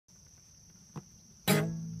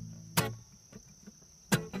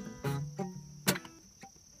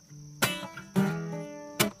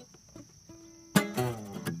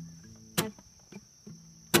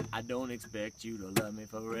I don't expect you to love me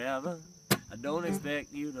forever. I don't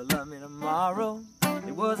expect you to love me tomorrow.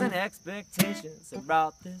 It wasn't expectations that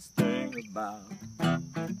brought this thing about.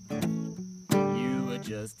 You were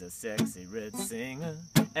just a sexy red singer,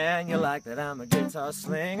 and you like that I'm a guitar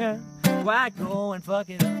slinger. Why go and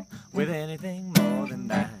fuck it up with anything more than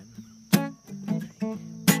that?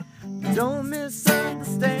 Don't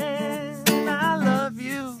misunderstand, I love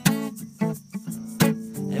you.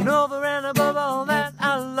 And over and above all that,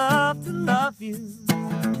 I love to love you.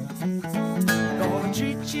 Gonna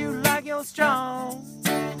treat you like you're strong,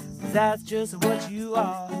 'cause that's just what you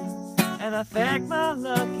are. And I thank my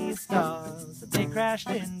lucky stars that they crashed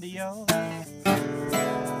into yours.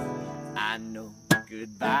 I know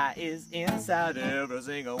goodbye is inside every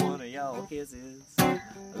single one of your kisses.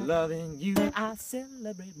 Loving you, I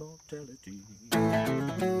celebrate mortality.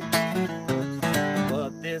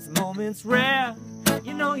 But this moment's rare.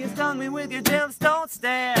 You know you stung me with your gemstone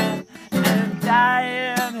stare, and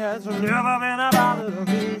dying has never been a bother to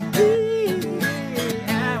me.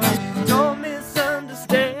 Don't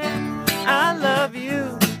misunderstand, I love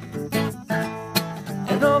you.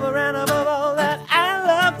 And over and above all that, I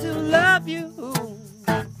love to love you.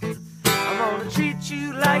 I'm gonna treat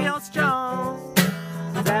you like you're strong,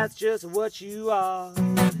 that's just what you are.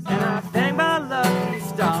 And I thank my lucky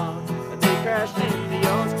stars that they crashed into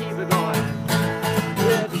yours. Keep it going.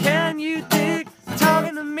 Yeah, can you dig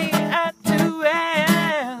talking to me at 2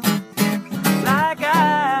 a.m. like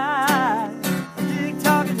I dig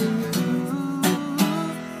talking to you?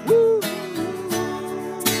 Woo.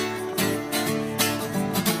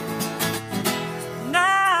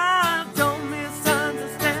 Nah, don't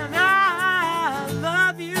misunderstand, I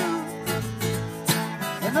love you.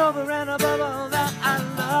 And over and above all that, I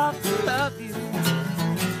love to love you.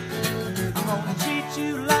 I'm gonna treat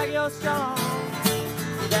you like you're strong,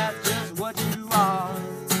 that's just what you are.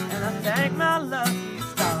 And I thank my lucky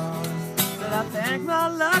stars, but I thank my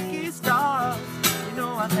lucky stars. You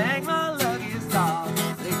know I thank my lucky stars,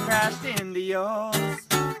 they crashed into yours.